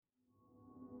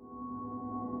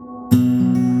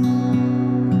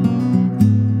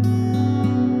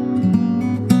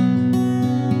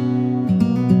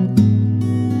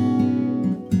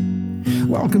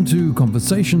Welcome to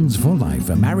Conversations for Life,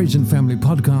 a marriage and family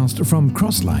podcast from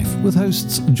Cross Life with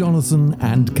hosts Jonathan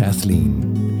and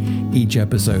Kathleen. Each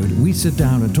episode, we sit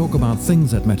down and talk about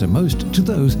things that matter most to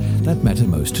those that matter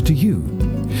most to you.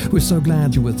 We're so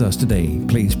glad you're with us today.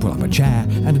 Please pull up a chair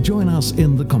and join us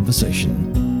in the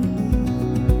conversation.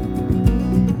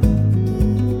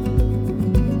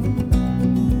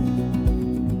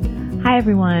 Hi,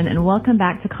 everyone, and welcome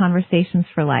back to Conversations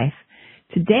for Life.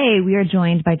 Today, we are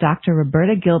joined by Dr.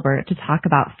 Roberta Gilbert to talk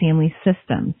about family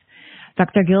systems.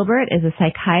 Dr. Gilbert is a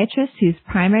psychiatrist whose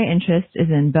primary interest is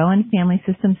in Bowen family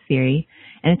systems theory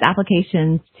and its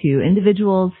applications to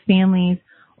individuals, families,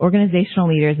 organizational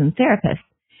leaders, and therapists.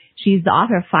 She's the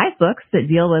author of 5 books that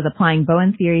deal with applying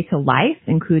Bowen theory to life,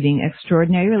 including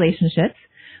Extraordinary Relationships,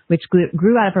 which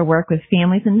grew out of her work with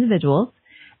families and individuals.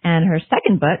 And her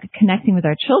second book, Connecting with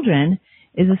Our Children,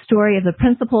 is a story of the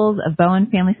principles of Bowen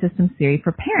family systems theory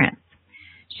for parents.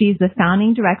 She's the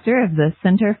founding director of the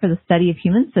Center for the Study of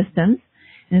Human Systems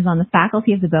and is on the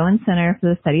faculty of the Bowen Center for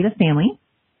the Study of the Family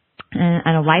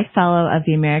and a life fellow of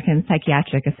the American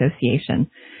Psychiatric Association.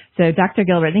 So, Dr.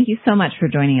 Gilbert, thank you so much for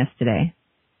joining us today.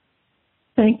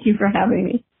 Thank you for having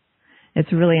me.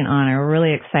 It's really an honor. We're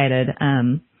really excited.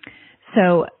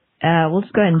 We'll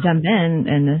just go ahead and jump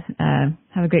in and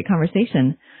have a great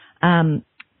conversation. And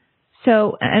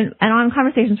on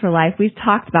Conversations for Life, we've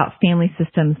talked about family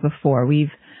systems before.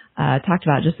 We've talked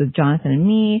about just with Jonathan and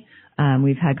me.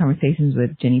 We've had conversations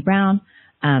with Jenny Brown.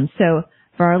 So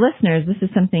for our listeners, this is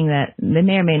something that they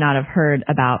may or may not have heard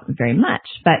about very much.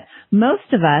 But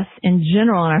most of us in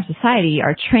general in our society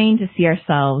are trained to see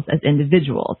ourselves as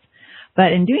individuals.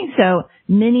 But in doing so,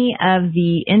 many of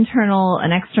the internal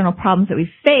and external problems that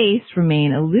we face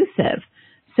remain elusive.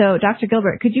 So, Dr.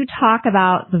 Gilbert, could you talk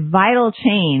about the vital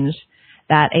change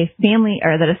that a family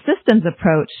or that a systems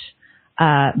approach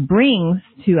brings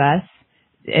to us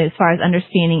as far as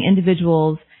understanding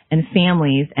individuals and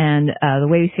families and the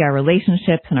way we see our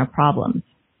relationships and our problems?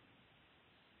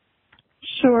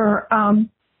 Sure.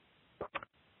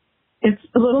 It's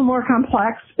a little more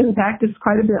complex. In fact, it's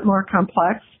quite a bit more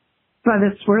complex, but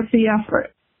it's worth the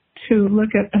effort to look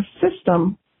at a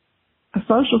system, a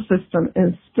social system,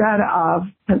 instead of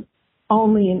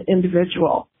only an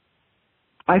individual.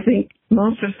 I think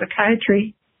most of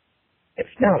psychiatry, if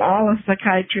not all of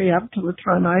psychiatry up to the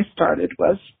time I started,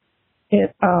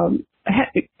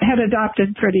 had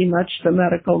adopted pretty much the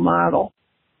medical model.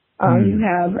 You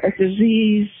have a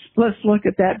disease, let's look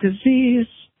at that disease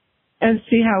and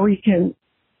see how we can,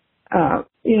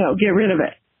 get rid of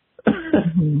it.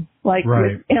 Like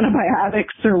right. with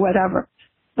antibiotics or whatever.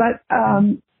 But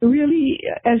really,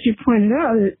 as you pointed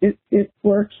out, it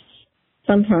works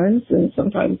sometimes and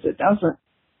sometimes it doesn't.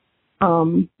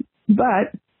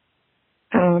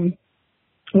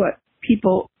 What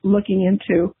people looking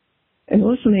into and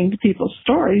listening to people's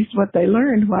stories, what they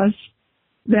learned was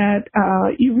that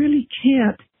you really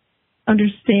can't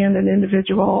understand an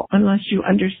individual unless you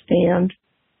understand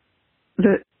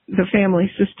the family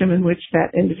system in which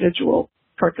that individual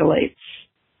percolates.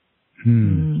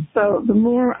 So the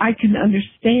more I can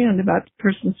understand about the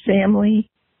person's family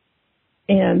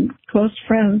and close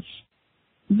friends,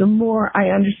 the more I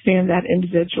understand that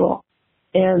individual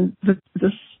and the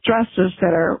stresses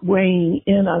that are weighing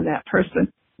in on that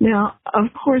person. Now,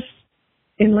 of course,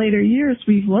 in later years,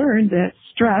 we've learned that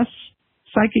stress,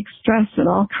 psychic stress and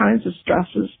all kinds of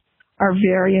stresses are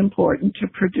very important to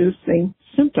producing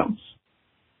symptoms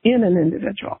in an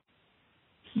individual.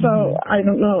 So I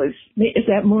don't know, is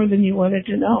that more than you wanted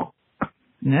to know?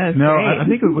 No, I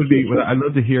think it would be. I'd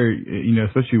love to hear,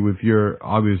 especially with your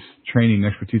obvious training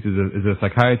and expertise as a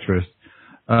psychiatrist,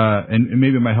 and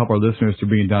maybe it might help our listeners to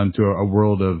bring it down to a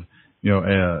world of,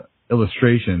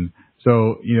 illustration.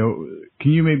 So,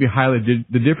 can you maybe highlight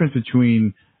the difference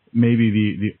between maybe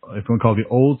the if we call it the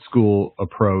old school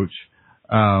approach,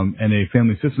 and a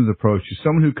family systems approach to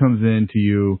someone who comes in to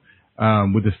you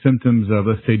with the symptoms of,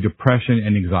 let's say, depression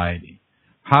and anxiety?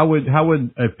 How would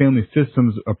a family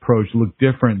systems approach look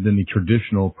different than the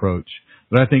traditional approach?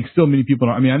 But I think still many people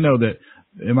don't. I mean, I know that,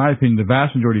 in my opinion, the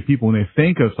vast majority of people, when they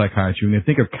think of psychiatry, when they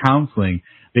think of counseling,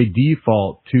 they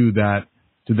default to that,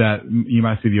 you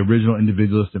might say, the original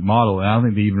individualistic model. And I don't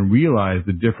think they even realize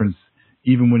the difference,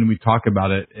 even when we talk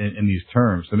about it in these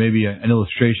terms. So maybe an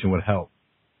illustration would help.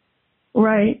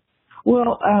 Right.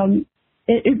 Well,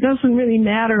 it doesn't really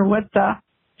matter what the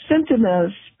symptom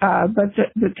is, but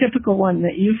the typical one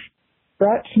that you've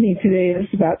brought to me today is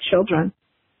about children.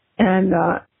 And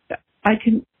I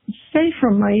can say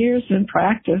from my years in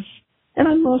practice, and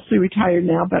I'm mostly retired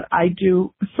now, but I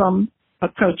do some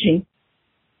coaching,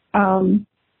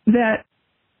 that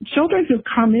children who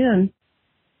come in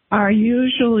are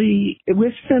usually,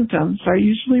 with symptoms, are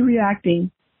usually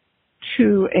reacting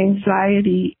to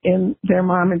anxiety in their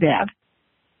mom and dad.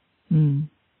 Mm.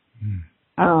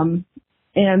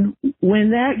 And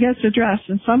when that gets addressed,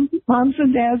 and some moms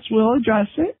and dads will address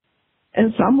it,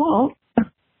 and some won't,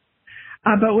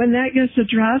 but when that gets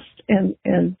addressed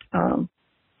and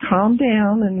calmed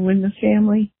down, and when the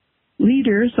family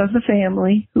leaders of the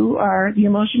family, who are the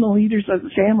emotional leaders of the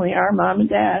family, are mom and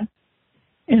dad,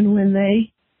 and when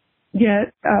they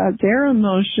get their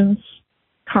emotions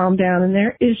calmed down and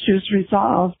their issues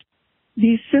resolved,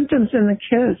 these symptoms in the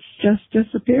kids just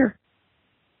disappear.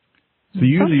 So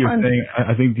usually you're saying,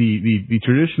 I think the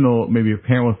traditional, maybe a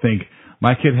parent will think,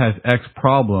 my kid has X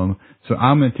problem, so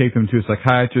I'm going to take them to a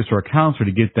psychiatrist or a counselor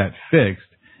to get that fixed.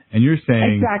 And you're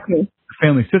saying exactly. The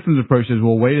family systems approach is,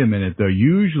 well, wait a minute, though.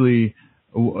 Usually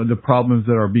the problems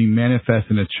that are being manifest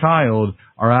in a child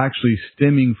are actually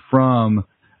stemming from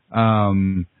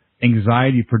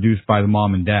anxiety produced by the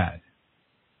mom and dad.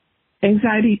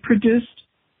 Anxiety produced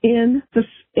in the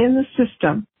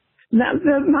system. Now,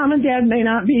 the mom and dad may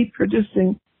not be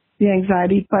producing the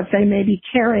anxiety, but they may be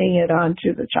carrying it on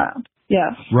to the child.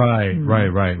 Yes. Right.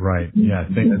 Yeah,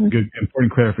 I think that's good,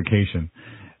 important clarification.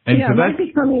 And yeah, so it might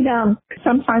be coming down.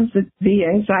 Sometimes the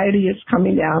anxiety is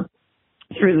coming down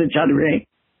through the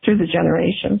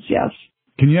generations. Yes.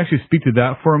 Can you actually speak to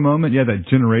that for a moment? Yeah, that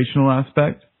generational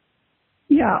aspect.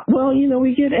 Yeah. Well,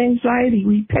 we get anxiety.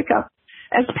 We pick up,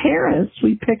 as parents,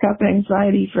 we pick up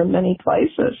anxiety from many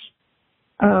places.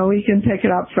 We can pick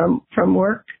it up from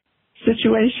work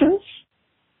situations.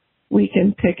 We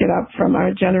can pick it up from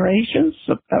our generations,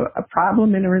 a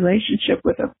problem in a relationship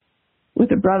with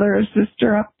a brother or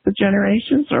sister up the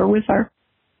generations, or with our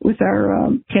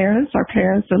parents, our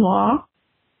parents-in-law.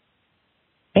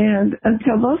 And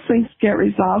until those things get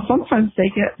resolved, sometimes they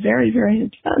get very, very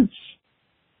intense.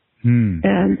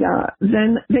 And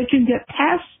then they can get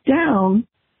passed down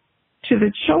to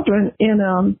the children in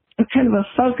a kind of a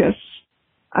focus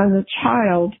on the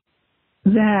child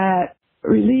that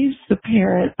relieves the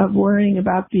parent of worrying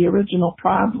about the original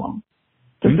problem.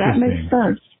 Does that make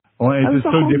sense? Well, it's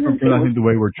just so different from, I think, the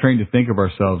way we're trained to think of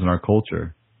ourselves in our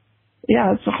culture.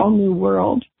 Yeah, it's a whole new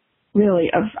world, really,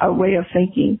 of a way of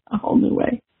thinking, a whole new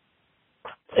way.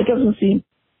 It doesn't seem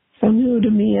so new to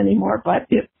me anymore, but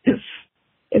it is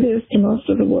to most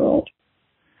of the world.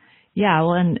 Yeah,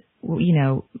 well, and,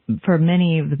 for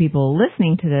many of the people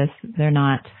listening to this, they're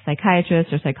not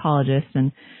psychiatrists or psychologists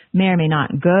and may or may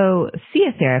not go see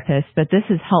a therapist, but this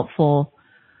is helpful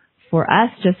for us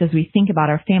just as we think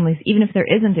about our families, even if there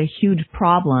isn't a huge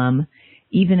problem,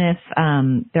 even if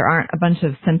there aren't a bunch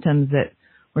of symptoms that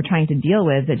we're trying to deal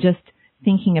with, that just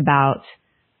thinking about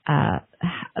a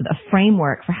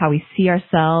framework for how we see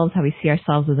ourselves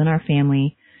within our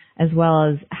family, as well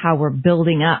as how we're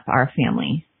building up our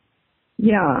family.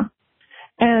 Yeah.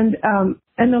 And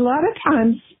a lot of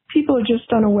times people are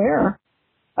just unaware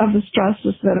of the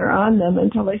stresses that are on them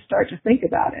until they start to think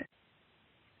about it.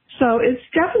 So it's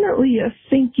definitely a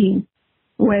thinking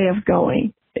way of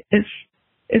going.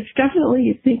 It's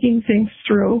definitely thinking things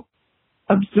through,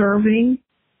 observing.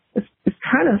 It's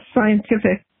kind of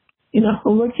scientific,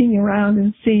 looking around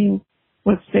and seeing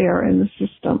what's there in the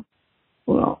system.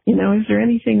 Well, is there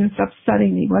anything that's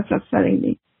upsetting me? What's upsetting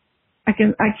me? I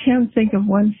can think of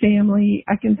one family.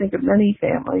 I can think of many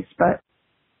families, but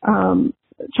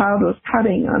the child was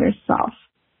cutting on herself.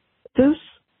 This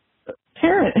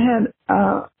parent had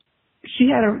she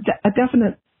had a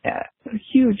definite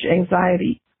huge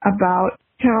anxiety about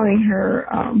telling her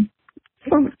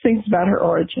some things about her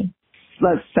origin.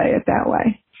 Let's say it that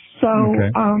way. So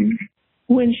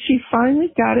when she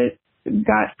finally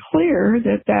got clear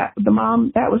that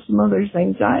was the mother's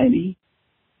anxiety,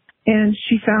 and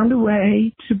she found a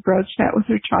way to broach that with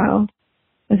her child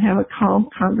and have a calm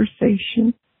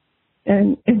conversation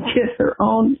and get her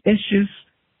own issues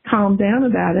calmed down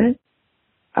about it,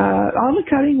 all the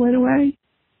cutting went away.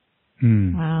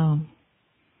 Wow.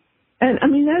 And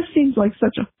that seems like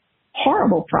such a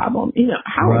horrible problem.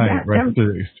 How would that right.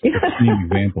 That's an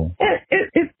example.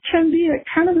 It can be a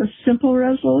kind of a simple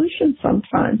resolution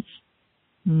sometimes.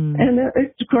 And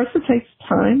of course it takes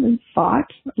time and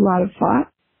thought, a lot of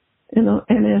thought. And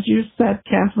as you said,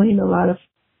 Kathleen, a lot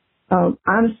of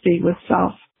honesty with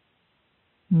self.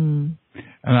 And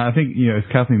I think, as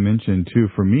Kathleen mentioned too,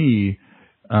 for me,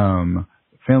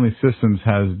 family systems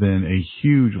has been a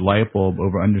huge light bulb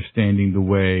over understanding the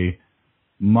way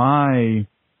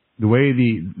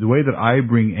that I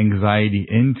bring anxiety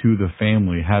into the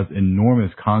family has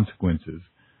enormous consequences.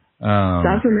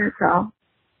 Doesn't it, Carl?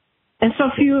 And so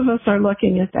few of us are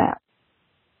looking at that.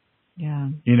 Yeah.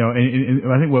 You know, and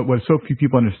I think what so few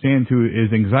people understand too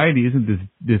is anxiety isn't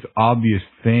this obvious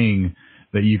thing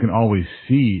that you can always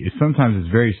see. Sometimes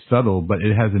it's very subtle, but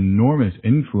it has enormous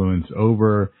influence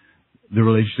over the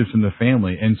relationships in the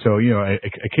family. And so, you know,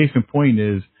 a case in point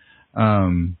is,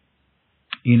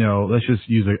 you know, let's just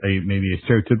use maybe a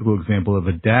stereotypical example of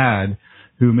a dad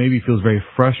who maybe feels very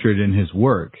frustrated in his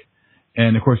work.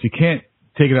 And of course, he can't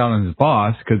take it out on his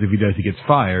boss, because if he does, he gets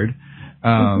fired.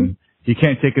 He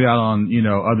can't take it out on, you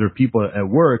know, other people at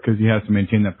work, because he has to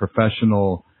maintain that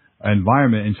professional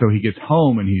environment. And so he gets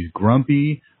home and he's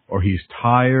grumpy, or he's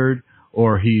tired,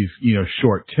 or he's, you know,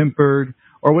 short-tempered,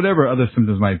 or whatever other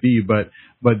symptoms might be. But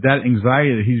that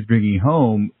anxiety that he's bringing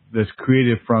home that's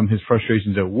created from his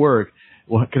frustrations at work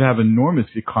could have enormous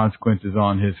consequences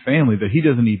on his family that he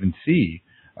doesn't even see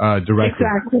directly.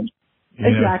 Exactly. You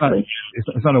know, Exactly.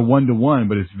 It's not a one-to-one,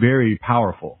 but it's very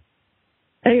powerful.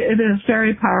 It is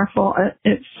very powerful.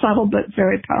 It's subtle, but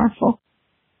very powerful.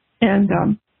 And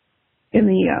in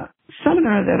the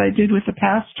seminar that I did with the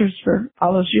pastors for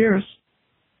all those years,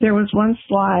 there was one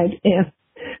slide, and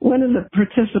one of the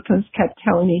participants kept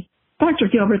telling me, Dr.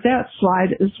 Gilbert, that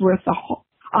slide is worth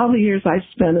all the years I've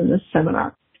spent in this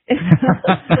seminar. Nice.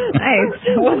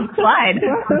 What slide?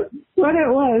 What it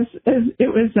was is it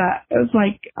was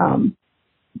like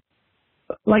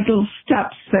little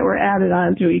steps that were added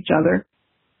on to each other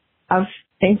of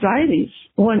anxieties.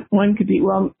 One could be,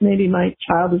 well, maybe my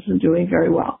child isn't doing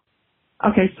very well.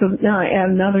 Okay, so now I add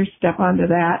another step onto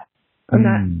that.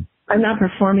 I'm not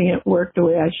performing at work the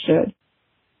way I should.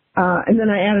 And then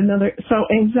I add another. So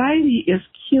anxiety is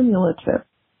cumulative.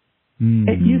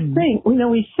 You think,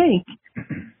 we think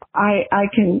I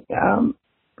can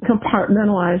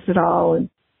compartmentalize it all, and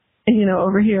you know,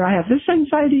 over here I have this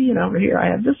anxiety, and over here I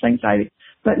have this anxiety.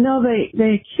 But no,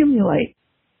 they accumulate.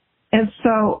 And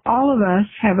so all of us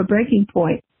have a breaking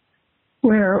point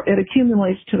where it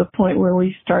accumulates to the point where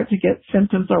we start to get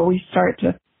symptoms, or we start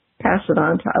to pass it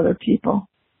on to other people.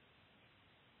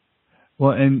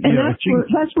 Well, and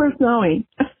that's worth knowing.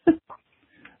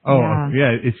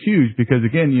 Yeah, it's huge, because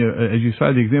again, you know, as you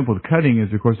saw, the example of cutting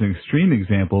is of course an extreme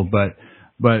example, but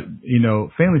you know,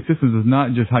 family systems is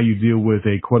not just how you deal with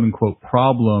a quote unquote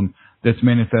problem that's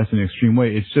manifest in an extreme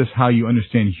way. It's just how you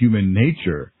understand human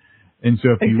nature. And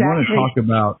so if you want to talk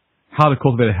about how to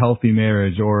cultivate a healthy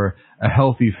marriage or a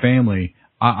healthy family,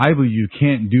 I believe you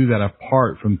can't do that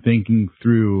apart from thinking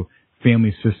through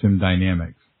family system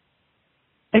dynamics.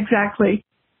 Exactly.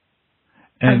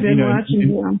 And, I've been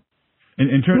watching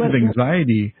in terms of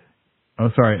anxiety,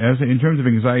 in terms of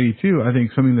anxiety too, I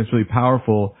think something that's really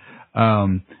powerful,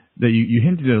 that you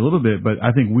hinted at a little bit, but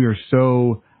I think we are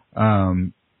so,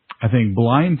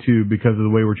 blind to, because of the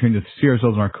way we're trained to see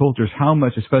ourselves in our cultures, how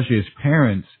much, especially as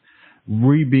parents,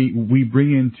 we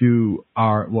bring into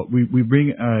we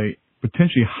bring a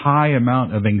potentially high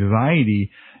amount of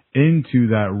anxiety into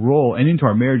that role and into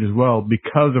our marriage as well,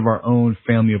 because of our own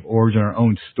family of origin, our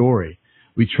own story.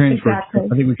 I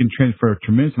think we can transfer a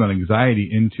tremendous amount of anxiety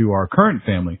into our current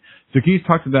family. So can you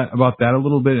talk about that a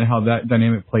little bit, and how that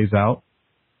dynamic plays out?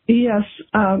 Yes.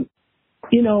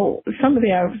 You know,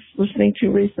 somebody I was listening to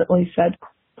recently said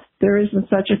there isn't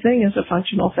such a thing as a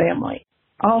functional family.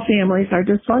 All families are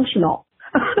dysfunctional.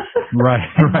 Right.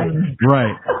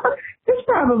 It's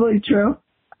probably true.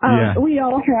 We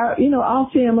all have, you know, all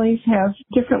families have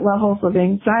different levels of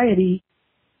anxiety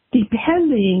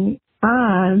depending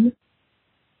on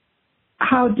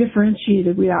how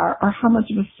differentiated we are, or how much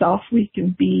of a self we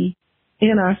can be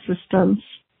in our systems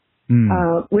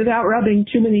without rubbing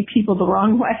too many people the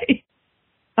wrong way.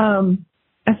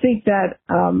 I think that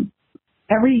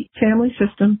every family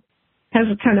system has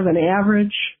a kind of an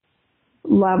average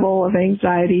level of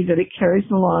anxiety that it carries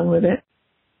along with it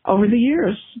over the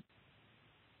years.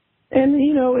 And,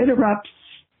 you know, it erupts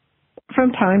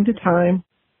from time to time,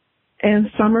 and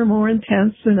some are more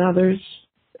intense than others,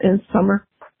 and some are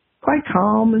quite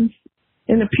calm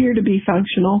and appear to be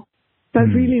functional. But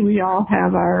really, we all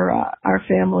have our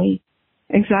family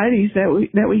anxieties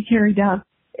that we carry down.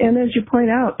 And as you point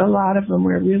out, a lot of them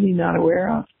we're really not aware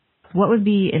of. What would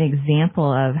be an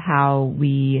example of how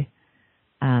we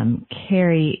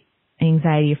carry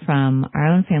anxiety from our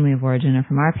own family of origin, or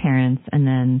from our parents, and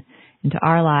then into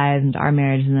our lives, into our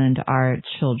marriage, and then into our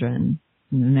children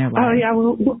and their lives? Oh, yeah.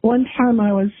 Well, one time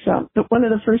I was, one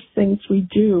of the first things we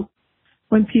do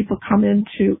when people come in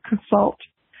to consult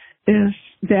is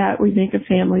that we make a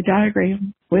family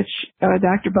diagram, which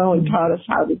Dr. Bowen taught us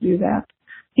how to do that.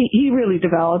 He really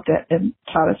developed it and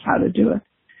taught us how to do it.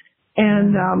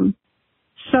 And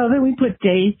so then we put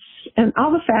dates and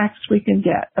all the facts we can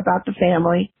get about the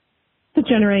family, the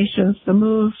generations, the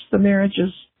moves, the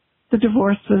marriages, the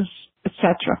divorces,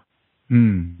 etc.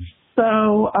 Mm.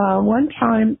 So one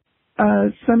time,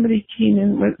 somebody came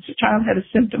in with a child had a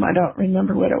symptom. I don't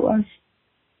remember what it was,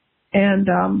 and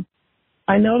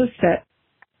I noticed that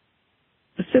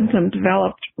the symptom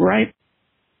developed right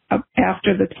up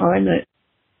after the time that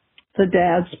the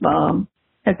dad's mom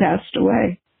had passed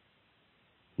away.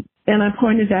 And I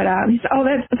pointed that out. And he said, "Oh,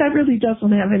 that really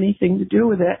doesn't have anything to do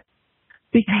with it,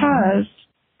 because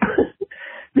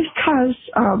because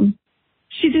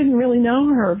she didn't really know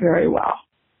her very well."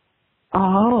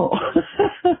 Oh,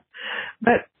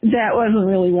 but that wasn't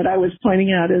really what I was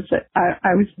pointing out. Is that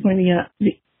I was pointing out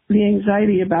the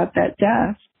anxiety about that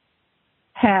death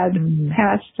had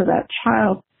passed to that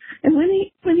child, and when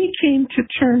he came to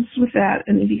terms with that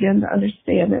and he began to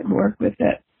understand it and work with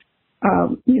it,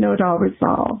 it all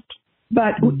resolved.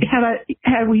 But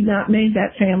had we not made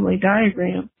that family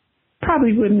diagram,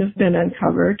 probably wouldn't have been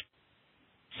uncovered.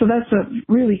 So that's a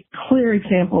really clear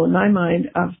example in my mind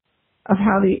of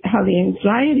how the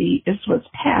anxiety is what's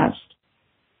passed,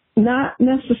 not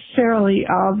necessarily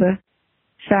all the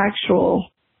factual.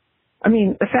 I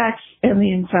mean, the facts and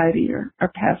the anxiety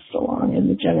are passed along in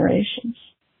the generations.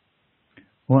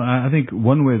 Well, I think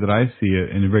one way that I see it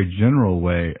in a very general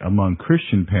way among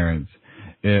Christian parents,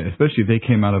 especially if they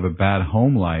came out of a bad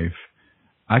home life,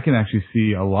 I can actually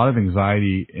see a lot of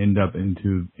anxiety end up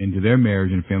into their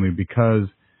marriage and family because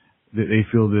they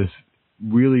feel this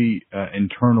really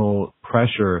internal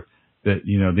pressure that,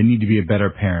 they need to be a better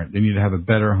parent. They need to have a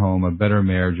better home, a better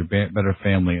marriage, a better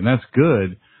family. And that's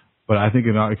good. But I think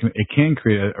it can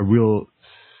create a real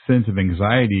sense of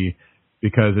anxiety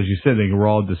because, as you said, we're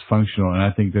all dysfunctional. And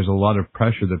I think there's a lot of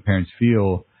pressure that parents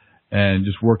feel, and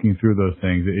just working through those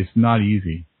things, it's not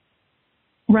easy.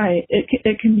 Right.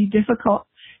 It can be difficult.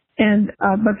 And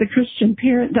but the Christian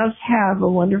parent does have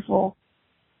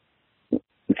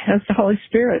has the Holy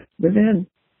Spirit within.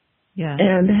 Yeah.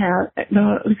 And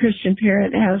the Christian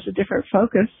parent has a different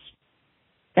focus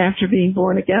after being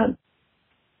born again,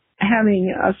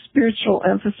 having a spiritual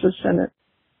emphasis in it,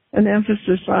 an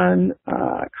emphasis on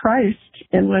Christ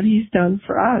and what He's done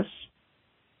for us.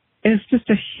 Is just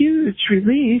a huge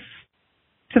relief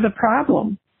to the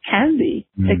problem. Can be.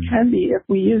 It can be if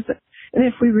we use it. And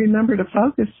if we remember to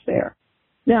focus there.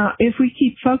 Now, if we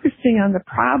keep focusing on the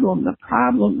problem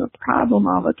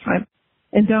all the time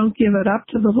and don't give it up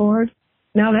to the Lord,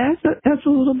 now that's a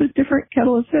little bit different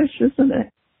kettle of fish, isn't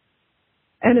it?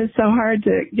 And it's so hard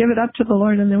to give it up to the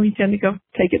Lord, and then we tend to go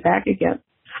take it back again.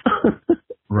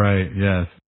 Right, yes.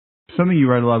 Something you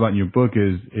write a lot about in your book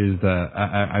is that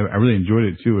I really enjoyed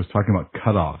it too, was talking about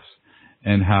cutoffs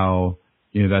and how,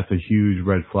 that's a huge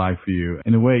red flag for you.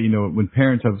 In a way, when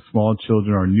parents have small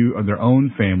children or their own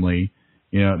family,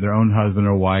 their own husband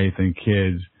or wife and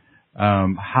kids,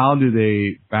 how do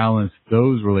they balance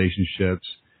those relationships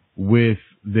with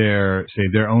their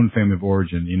own family of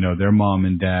origin, their mom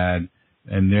and dad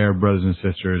and their brothers and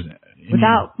sisters?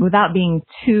 Without being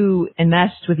too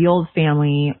enmeshed with the old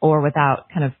family, or without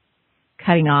kind of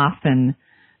cutting off and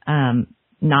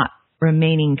not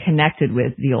remaining connected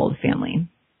with the old family?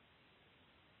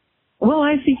 Well,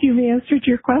 I think you've answered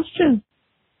your question.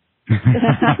 That's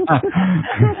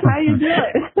how you do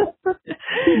it.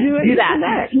 You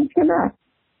connect.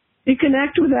 You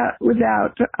connect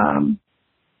without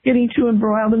getting too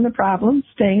embroiled in the problem,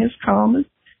 staying as calm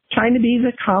trying to be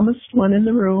the calmest one in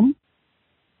the room,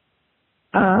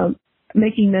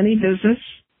 making many visits.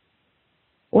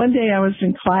 One day I was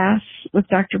in class with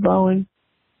Dr. Bowen,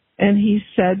 and he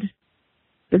said,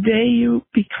 the day you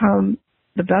become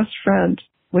the best friend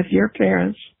with your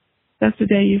parents, that's the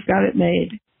day you've got it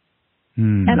made.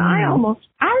 Mm-hmm. And I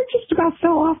just about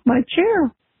fell off my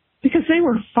chair because they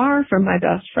were far from my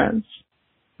best friends.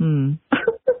 Mm.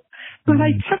 But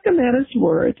I took him at his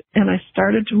word, and I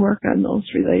started to work on those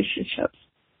relationships.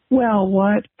 Well,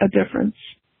 what a difference.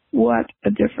 What a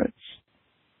difference.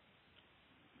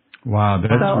 Wow,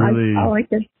 that's really...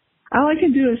 All I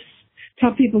can do is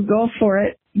tell people, go for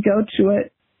it, go to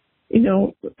it,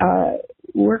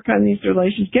 work on these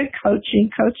relations, get coaching.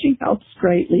 Coaching helps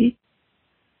greatly.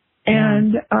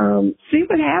 And see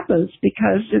what happens,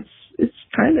 because it's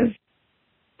kind of,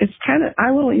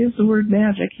 I won't use the word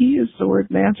magic. He used the word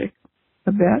magic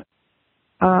a bit.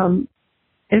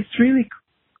 It's really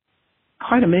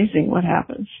quite amazing what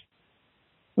happens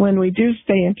when we do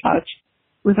stay in touch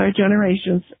with our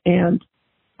generations and,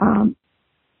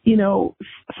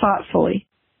 thoughtfully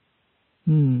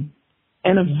and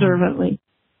observantly,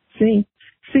 seeing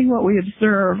what we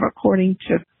observe according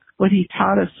to what he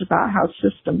taught us about how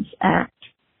systems act.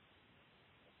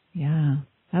 Yeah,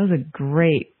 that was a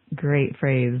great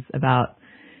phrase about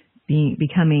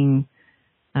becoming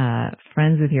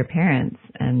friends with your parents,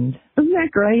 and isn't that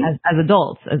great? As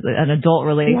adults, as an adult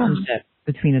relationship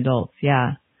between adults,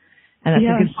 yeah. And that's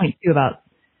a good point too about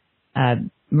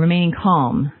remaining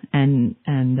calm and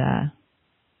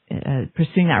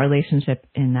pursuing that relationship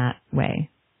in that way.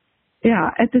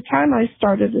 Yeah, at the time I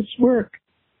started this work,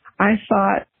 I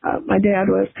thought my dad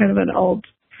was kind of an old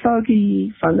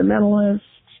fogey fundamentalist,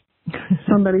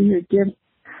 somebody who didn't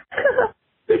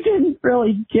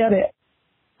really get it.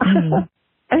 Mm.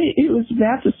 He was a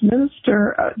Baptist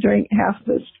minister during half of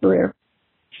his career.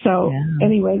 So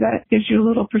anyway, that gives you a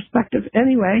little perspective.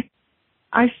 Anyway,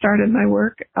 I started my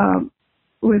work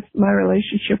with my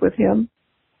relationship with him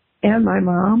and my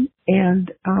mom,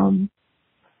 and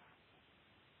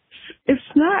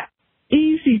it's not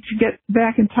easy to get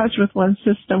back in touch with one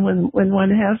system when one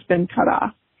has been cut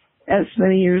off as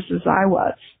many years as I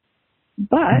was.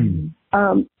 But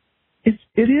it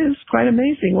is quite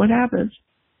amazing what happens.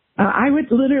 I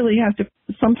would literally have to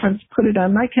sometimes put it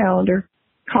on my calendar,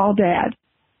 call Dad,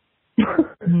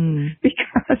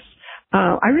 because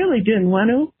I really didn't want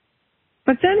to.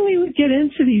 But then we would get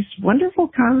into these wonderful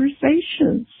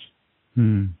conversations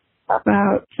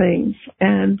about things.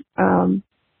 And,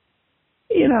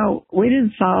 we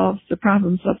didn't solve the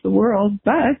problems of the world,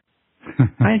 but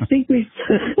I think we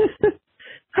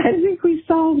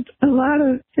solved a lot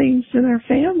of things in our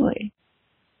family,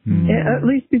 at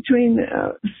least between,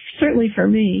 certainly for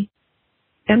me.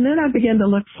 And then I began to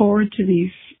look forward to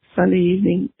these Sunday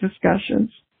evening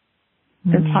discussions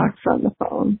and talks on the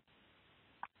phone.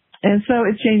 And so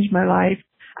it changed my life.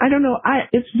 I don't know.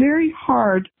 It's very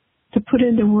hard to put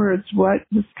into words what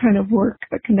this kind of work,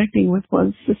 connecting with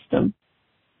one's system,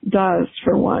 does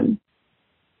for one.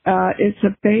 It's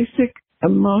a basic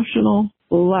emotional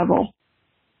level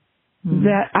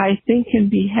that I think can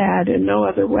be had in no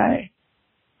other way.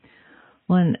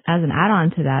 Well, and as an add-on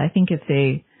to that, I think it's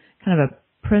a kind of a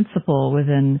principle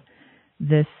within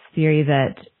this theory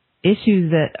that issues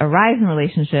that arise in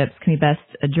relationships can be best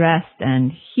addressed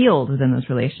and healed within those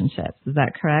relationships. Is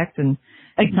that correct? And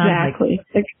exactly.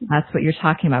 Like that's what you're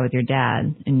talking about with your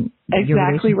dad and your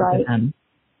exactly relationship right. with him.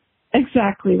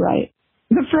 Exactly right.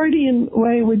 The Freudian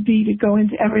way would be to go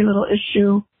into every little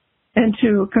issue and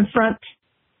to confront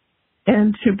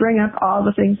and to bring up all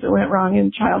the things that went wrong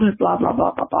in childhood, blah, blah,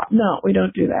 blah, blah, blah. No, we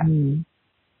don't do that.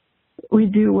 We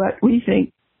do what we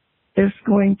think is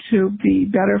going to be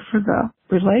better for the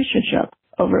relationship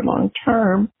over long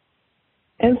term.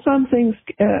 And some things,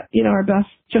 are best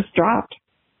just dropped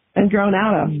and grown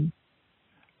out of.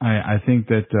 I think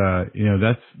that,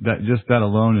 that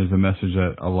alone is a message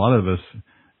that a lot of us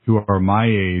who are my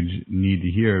age need to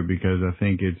hear, because I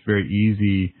think it's very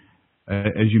easy.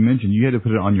 As you mentioned, you had to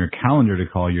put it on your calendar to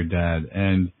call your dad.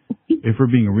 And if we're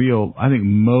being real, I think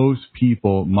most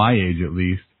people, my age at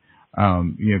least,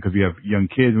 because we have young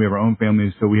kids and we have our own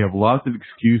families, so we have lots of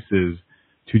excuses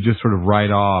to just sort of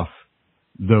write off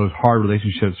those hard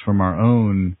relationships from our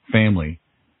own family.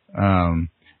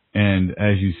 And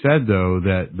as you said, though,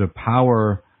 that the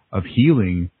power of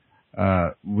healing,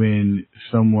 when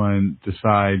someone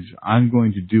decides I'm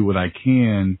going to do what I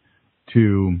can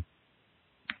to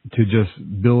just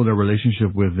build a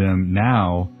relationship with them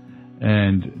now,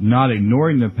 and not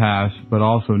ignoring the past, but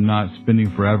also not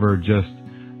spending forever just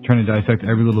trying to dissect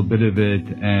every little bit of it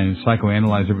and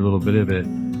psychoanalyze every little bit of it.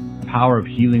 The power of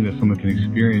healing that someone can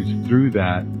experience through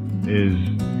that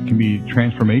can be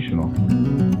transformational.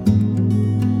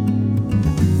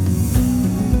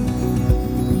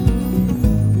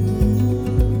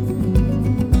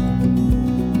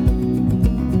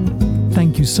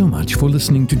 Thank you so much for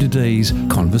listening to today's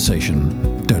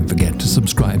conversation. Don't forget to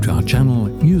subscribe to our channel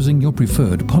using your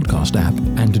preferred podcast app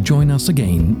and to join us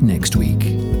again next week.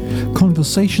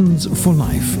 Conversations for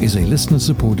Life is a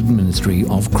listener-supported ministry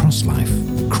of CrossLife.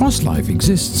 CrossLife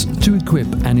exists to equip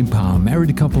and empower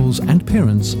married couples and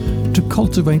parents to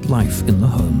cultivate life in the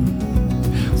home.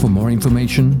 For more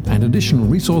information and additional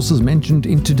resources mentioned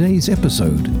in today's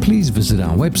episode, please visit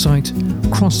our website,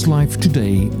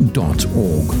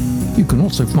 crosslifetoday.org. You can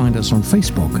also find us on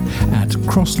Facebook at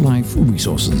CrossLife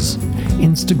Resources,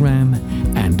 Instagram,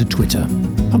 and Twitter.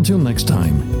 Until next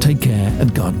time, take care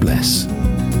and God bless.